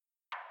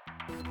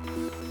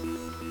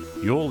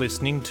You're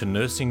listening to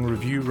Nursing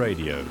Review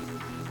Radio.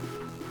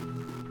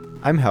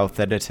 I'm Health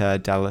Editor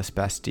Dallas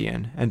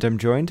Bastian, and I'm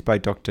joined by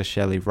Dr.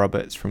 Shelley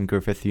Roberts from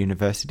Griffith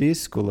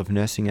University's School of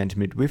Nursing and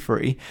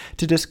Midwifery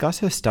to discuss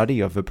her study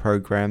of a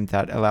program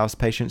that allows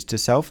patients to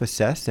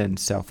self-assess and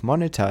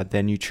self-monitor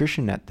their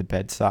nutrition at the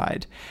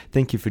bedside.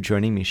 Thank you for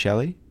joining me,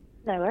 Shelley.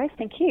 No worries,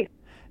 thank you.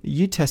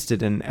 You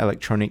tested an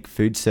electronic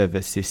food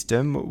service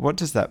system. What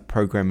does that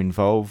program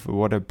involve?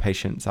 What are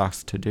patients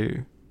asked to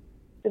do?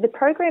 So the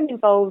program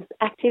involves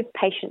active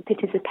patient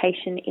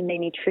participation in their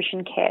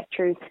nutrition care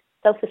through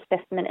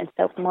self-assessment and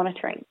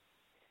self-monitoring.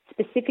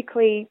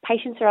 Specifically,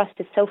 patients are asked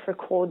to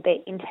self-record their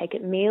intake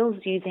at meals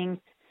using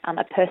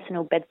a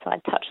personal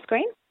bedside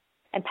touchscreen.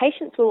 And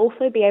patients will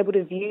also be able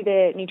to view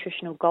their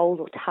nutritional goals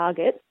or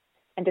targets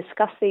and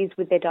discuss these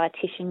with their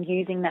dietitian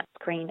using that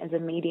screen as a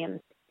medium.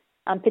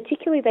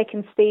 Particularly, they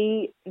can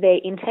see their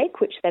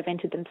intake, which they've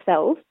entered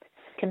themselves,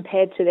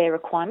 compared to their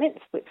requirements,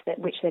 which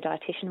their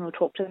dietitian will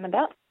talk to them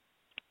about.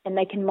 And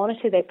they can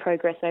monitor their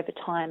progress over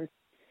time.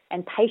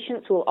 And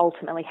patients will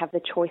ultimately have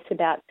the choice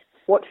about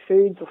what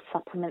foods or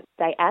supplements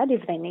they add,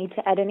 if they need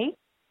to add any,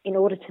 in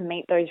order to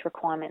meet those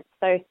requirements.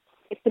 So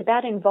it's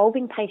about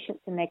involving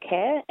patients in their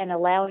care and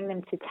allowing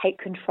them to take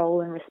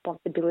control and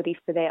responsibility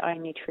for their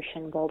own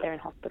nutrition while they're in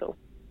hospital.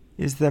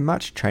 Is there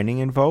much training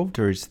involved,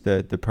 or is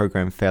the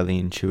program fairly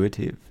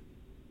intuitive?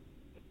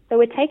 So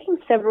we're taking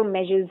several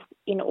measures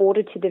in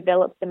order to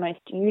develop the most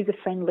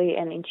user-friendly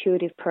and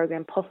intuitive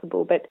program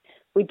possible, but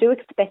we do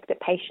expect that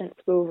patients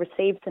will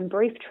receive some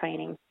brief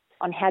training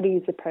on how to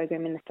use the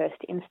program in the first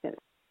instance.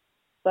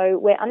 So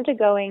we're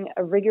undergoing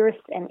a rigorous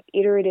and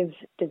iterative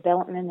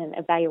development and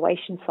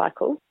evaluation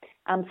cycle,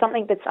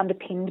 something that's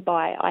underpinned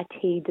by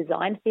IT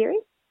design theory.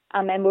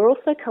 And we're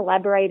also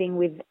collaborating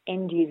with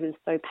end users,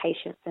 so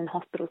patients and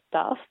hospital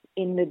staff,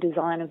 in the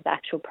design of the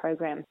actual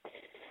program.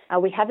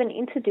 We have an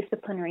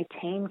interdisciplinary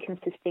team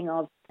consisting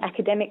of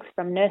academics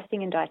from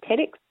nursing and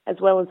dietetics, as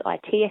well as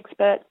IT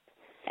experts,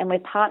 and we're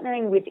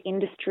partnering with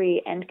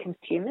industry and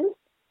consumers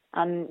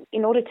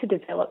in order to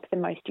develop the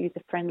most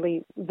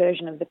user-friendly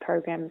version of the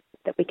program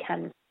that we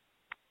can.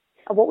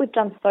 What we've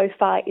done so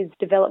far is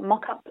develop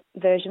mock-up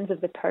versions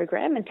of the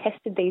program and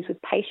tested these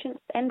with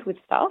patients and with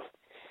staff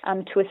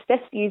to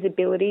assess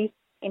usability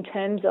in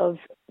terms of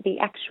the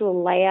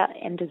actual layout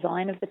and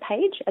design of the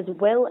page, as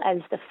well as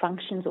the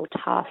functions or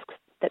tasks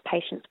that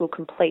patients will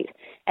complete.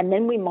 And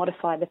then we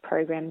modify the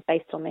program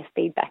based on their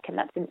feedback, and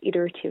that's an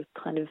iterative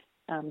kind of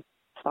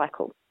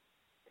cycle.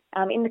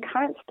 In the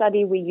current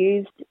study, we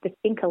used the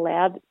Think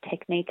Aloud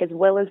technique as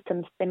well as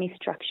some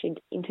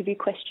semi-structured interview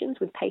questions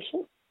with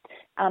patients,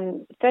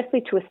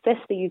 firstly to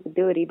assess the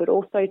usability, but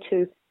also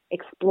to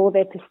explore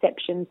their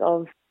perceptions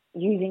of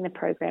using the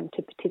program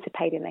to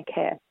participate in their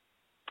care.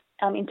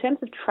 In terms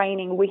of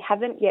training, we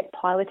haven't yet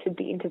piloted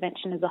the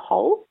intervention as a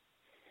whole,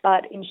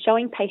 but in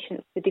showing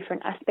patients the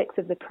different aspects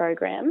of the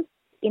program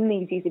in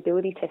these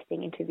usability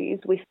testing interviews,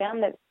 we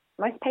found that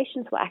most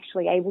patients were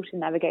actually able to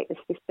navigate the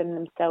system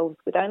themselves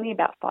with only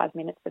about 5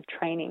 minutes of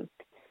training.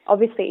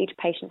 Obviously, each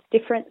patient's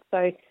different,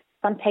 so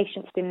some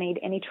patients didn't need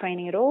any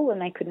training at all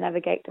and they could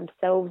navigate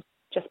themselves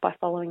just by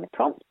following the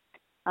prompts.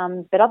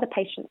 But other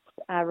patients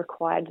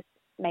required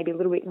maybe a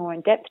little bit more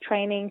in-depth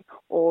training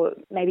or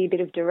maybe a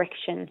bit of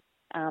direction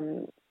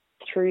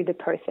through the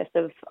process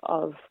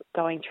of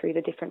going through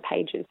the different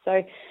pages.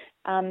 So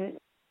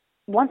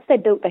once they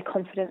built their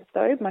confidence,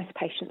 though, most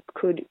patients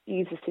could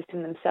use the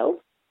system themselves.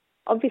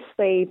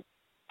 Obviously,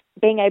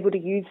 being able to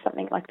use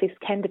something like this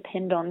can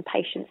depend on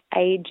patients'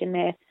 age and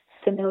their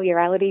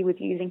familiarity with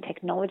using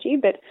technology,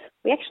 but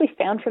we actually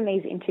found from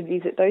these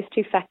interviews that those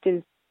two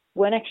factors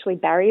weren't actually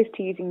barriers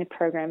to using the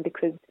program,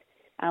 because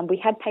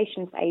we had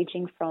patients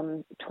aging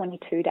from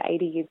 22 to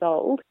 80 years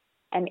old,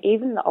 and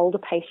even the older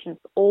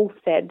patients all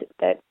said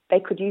that they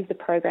could use the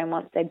program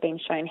once they'd been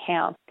shown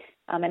how.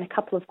 And a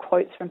couple of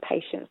quotes from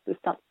patients was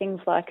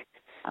things like,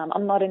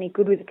 I'm not any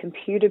good with a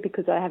computer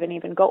because I haven't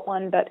even got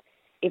one, but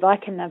if I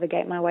can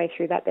navigate my way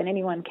through that, then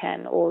anyone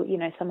can. Or,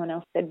 someone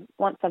else said,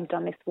 once I've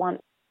done this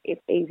once,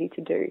 it's easy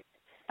to do.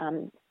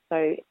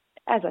 So,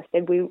 as I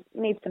said, we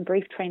need some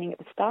brief training at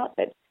the start,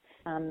 but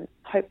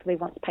hopefully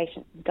once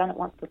patients have done it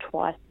once or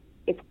twice,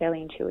 it's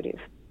fairly intuitive.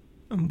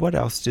 What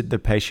else did the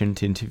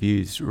patient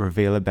interviews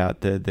reveal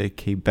about the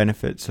key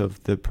benefits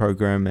of the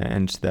program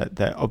and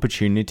the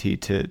opportunity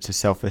to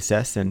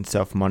self-assess and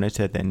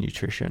self-monitor their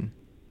nutrition?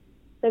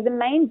 So the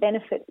main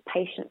benefits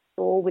patients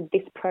saw with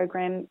this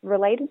program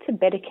related to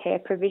better care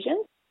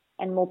provision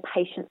and more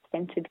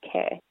patient-centred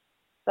care.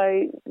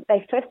 So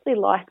they firstly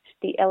liked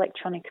the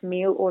electronic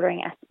meal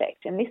ordering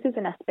aspect, and this is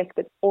an aspect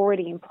that's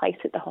already in place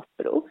at the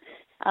hospital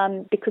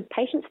because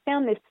patients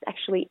found this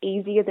actually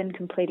easier than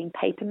completing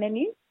paper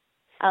menus.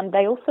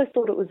 They also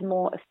thought it was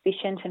more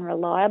efficient and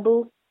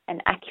reliable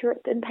and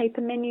accurate than paper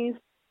menus.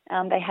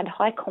 They had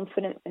high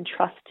confidence and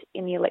trust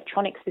in the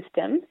electronic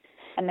system,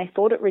 and they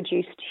thought it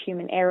reduced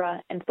human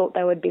error and thought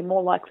they would be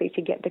more likely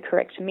to get the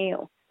correct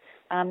meal.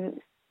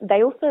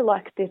 They also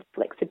liked the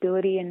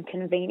flexibility and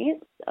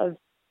convenience of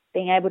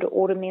being able to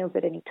order meals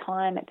at any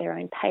time at their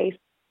own pace.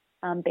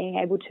 being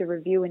able to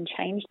review and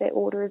change their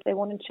order if they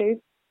wanted to.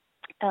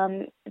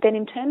 Then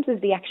in terms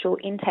of the actual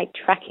intake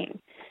tracking,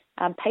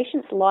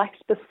 patients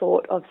liked the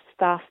thought of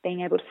staff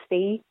being able to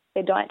see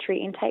their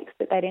dietary intakes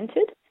that they'd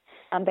entered.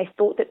 They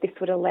thought that this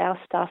would allow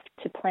staff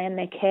to plan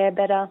their care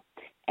better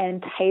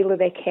and tailor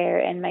their care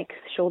and make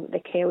sure that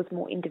their care was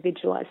more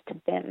individualised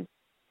to them.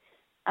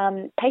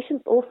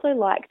 Patients also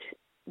liked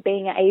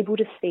being able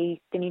to see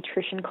the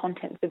nutrition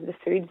contents of the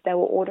foods they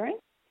were ordering,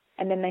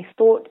 and then they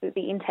thought that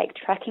the intake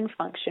tracking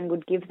function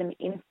would give them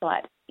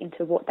insight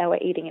into what they were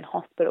eating in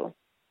hospital.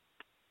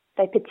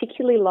 They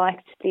particularly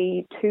liked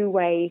the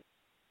two-way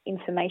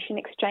information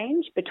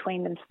exchange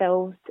between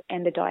themselves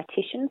and the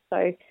dietitian.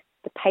 So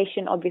the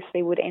patient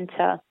obviously would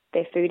enter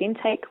their food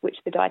intake, which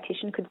the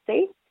dietitian could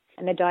see,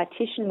 and the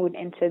dietitian would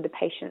enter the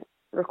patient's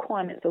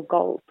requirements or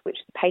goals, which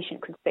the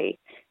patient could see,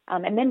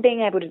 and then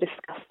being able to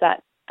discuss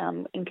that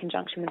in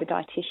conjunction with the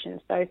dietitian.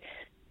 So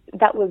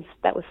that was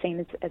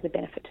seen as a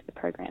benefit to the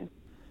program.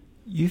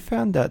 You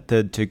found that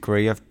the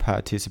degree of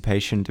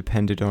participation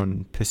depended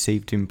on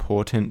perceived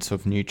importance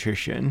of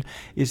nutrition.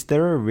 Is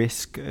there a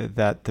risk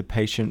that the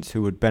patients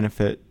who would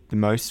benefit the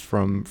most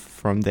from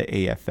the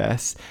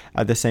EFS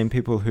are the same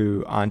people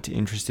who aren't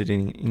interested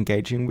in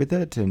engaging with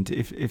it? And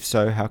if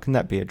so, how can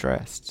that be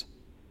addressed?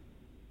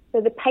 So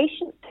the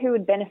patients who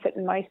would benefit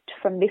most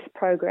from this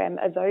program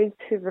are those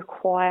who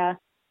require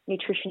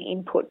nutrition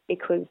input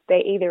because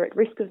they're either at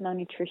risk of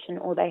malnutrition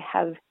or they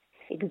have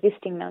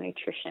existing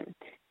malnutrition.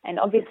 And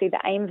obviously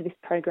the aim of this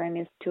program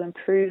is to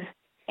improve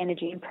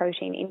energy and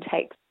protein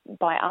intake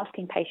by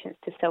asking patients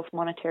to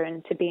self-monitor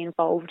and to be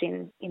involved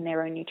in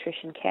their own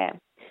nutrition care.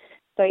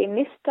 So in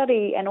this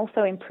study and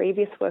also in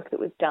previous work that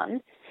we've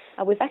done,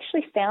 we've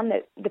actually found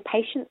that the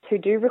patients who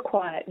do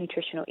require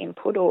nutritional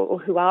input or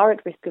who are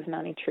at risk of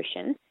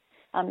malnutrition,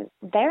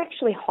 they're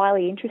actually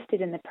highly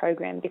interested in the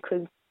program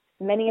because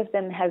many of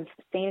them have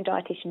seen a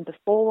dietitian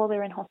before while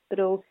they're in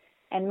hospital,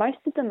 and most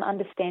of them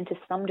understand to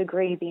some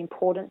degree the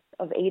importance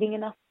of eating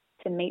enough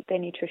to meet their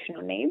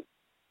nutritional needs.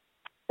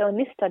 So in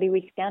this study,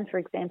 we found, for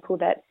example,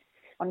 that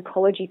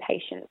oncology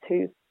patients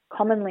who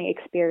commonly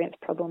experience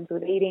problems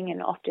with eating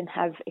and often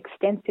have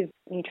extensive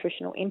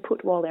nutritional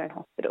input while they're in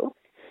hospital,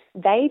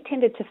 they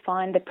tended to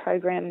find the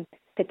program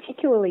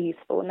particularly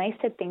useful. And they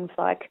said things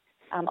like,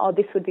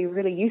 this would be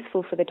really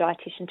useful for the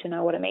dietitian to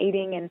know what I'm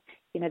eating, and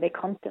they're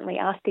constantly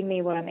asking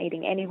me what I'm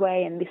eating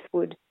anyway, and this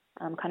would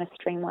kind of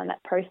streamline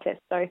that process.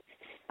 So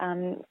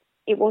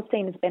it was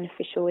seen as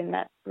beneficial in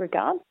that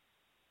regard.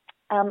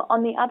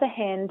 On the other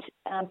hand,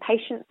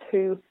 patients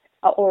who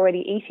are already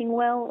eating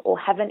well or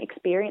haven't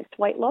experienced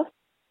weight loss,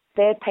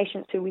 they're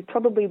patients who we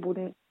probably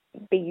wouldn't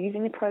be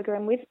using the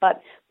program with,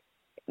 but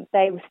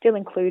they were still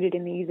included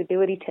in the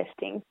usability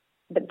testing.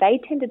 But they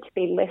tended to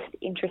be less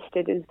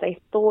interested as they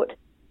thought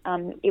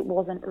it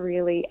wasn't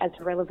really as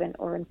relevant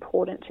or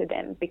important to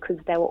them because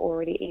they were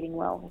already eating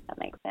well, if that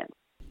makes sense.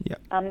 Yeah.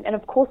 And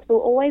of course, we'll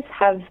always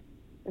have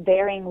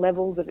varying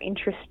levels of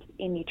interest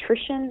in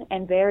nutrition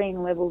and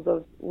varying levels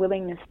of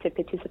willingness to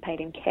participate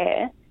in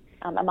care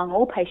among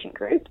all patient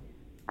groups.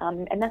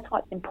 And that's why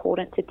it's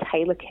important to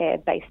tailor care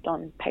based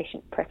on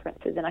patient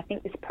preferences. And I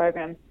think this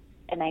program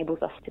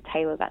enables us to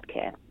tailor that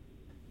care.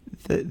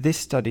 This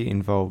study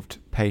involved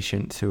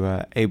patients who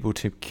are able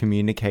to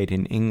communicate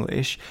in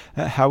English.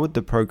 How would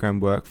the program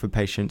work for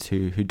patients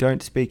who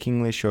don't speak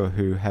English or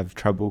who have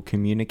trouble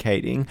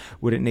communicating?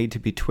 Would it need to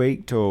be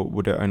tweaked, or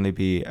would it only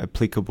be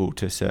applicable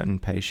to certain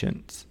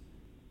patients?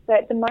 So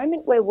at the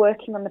moment we're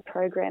working on the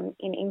program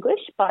in English,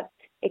 but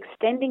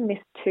extending this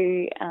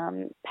to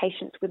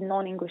patients with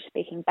non-English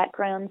speaking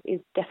backgrounds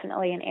is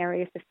definitely an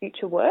area for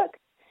future work.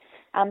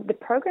 The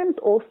program's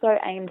also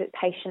aimed at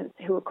patients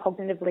who are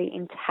cognitively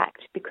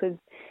intact because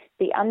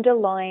the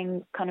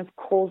underlying kind of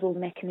causal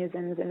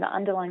mechanisms and the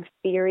underlying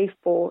theory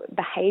for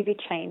behaviour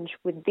change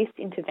with this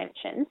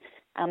intervention,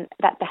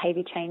 that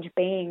behaviour change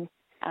being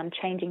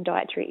changing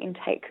dietary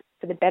intake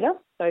for the better,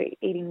 so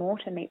eating more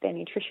to meet their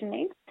nutrition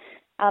needs,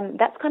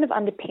 that's kind of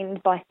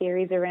underpinned by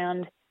theories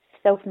around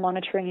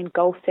self-monitoring and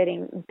goal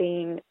setting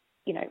being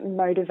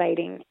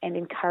motivating and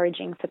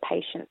encouraging for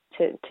patients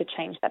to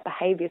change that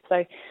behaviour.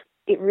 So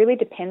it really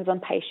depends on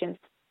patients'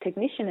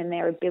 cognition and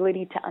their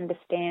ability to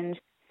understand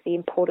the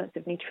importance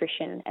of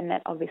nutrition, and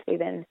that obviously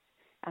then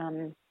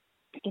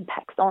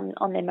impacts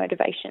on their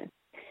motivation.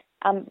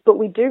 But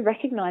we do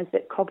recognise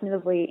that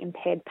cognitively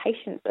impaired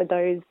patients are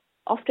those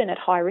often at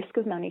high risk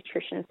of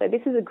malnutrition. So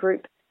this is a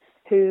group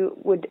who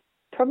would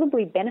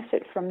probably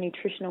benefit from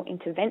nutritional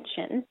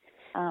intervention,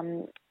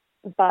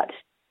 but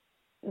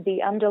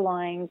the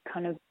underlying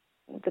kind of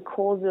the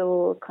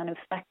causal kind of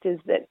factors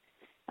that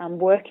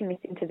work in this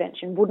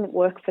intervention wouldn't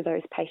work for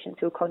those patients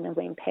who are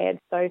cognitively impaired.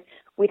 So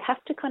we'd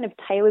have to kind of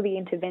tailor the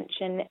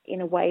intervention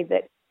in a way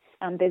that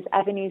there's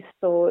avenues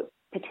for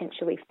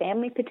potentially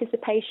family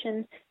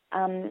participation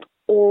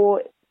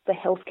or the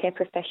healthcare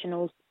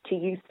professionals to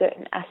use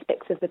certain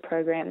aspects of the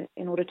program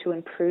in order to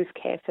improve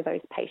care for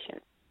those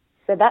patients.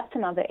 So that's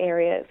another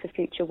area for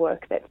future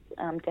work that's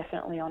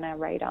definitely on our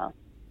radar.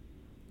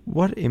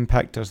 What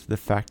impact does the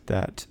fact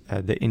that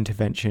the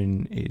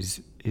intervention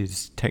is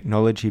is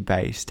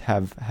technology-based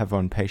have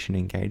on patient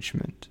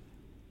engagement?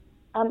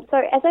 So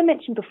as I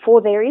mentioned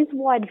before, there is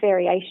wide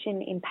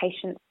variation in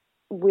patients'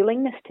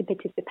 willingness to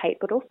participate,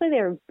 but also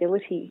their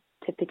ability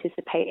to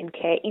participate in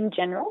care in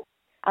general.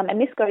 And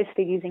this goes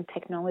for using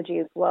technology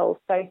as well.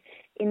 So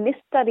in this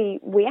study,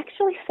 we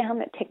actually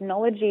found that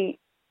technology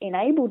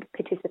enabled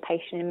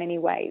participation in many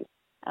ways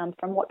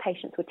from what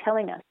patients were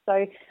telling us.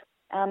 So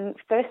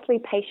firstly,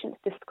 patients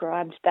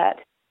described that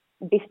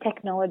this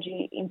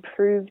technology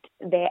improved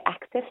their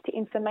access to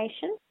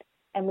information.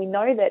 And we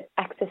know that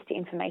access to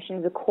information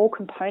is a core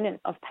component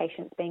of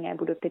patients being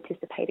able to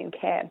participate in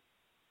care.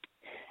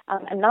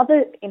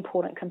 Another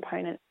important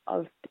component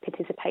of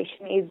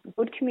participation is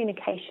good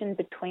communication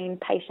between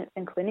patients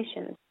and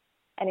clinicians.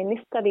 And in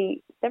this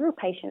study, several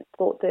patients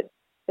thought that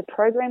the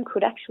program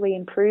could actually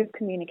improve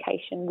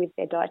communication with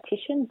their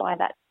dietitian by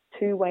that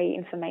two-way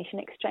information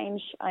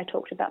exchange I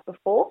talked about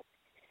before.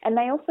 And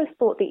they also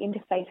thought the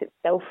interface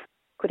itself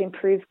could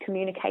improve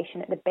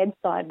communication at the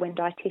bedside when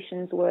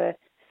dietitians were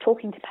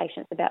talking to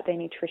patients about their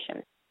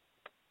nutrition.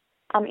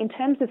 In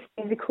terms of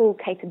physical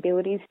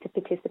capabilities to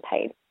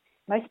participate,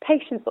 most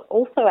patients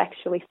also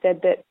actually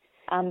said that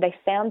they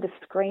found the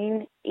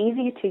screen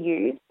easier to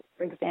use.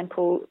 For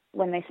example,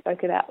 when they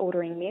spoke about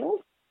ordering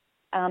meals,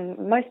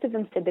 most of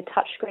them said the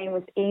touch screen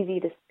was easy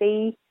to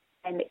see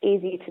and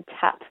easier to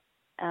tap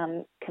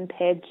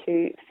compared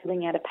to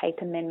filling out a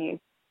paper menu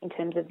in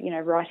terms of,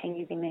 writing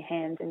using their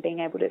hands and being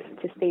able to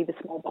see the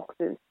small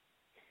boxes.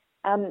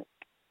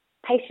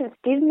 Patients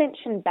did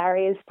mention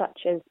barriers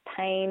such as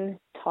pain,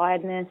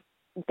 tiredness,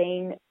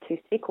 being too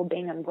sick or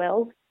being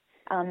unwell,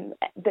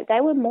 but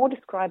they were more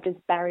described as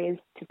barriers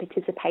to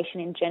participation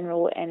in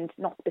general and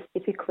not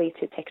specifically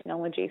to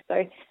technology.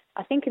 So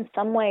I think in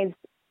some ways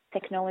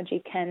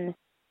technology can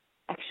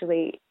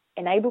actually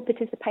enable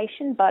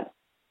participation, but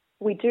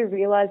we do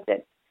realise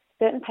that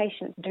certain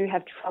patients do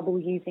have trouble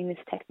using this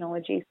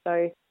technology.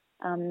 So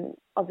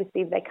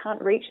obviously if they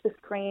can't reach the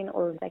screen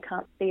or if they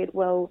can't see it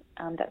well,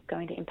 that's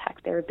going to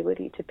impact their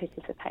ability to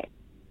participate.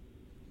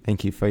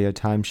 Thank you for your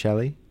time,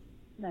 Shelley.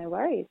 No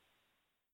worries.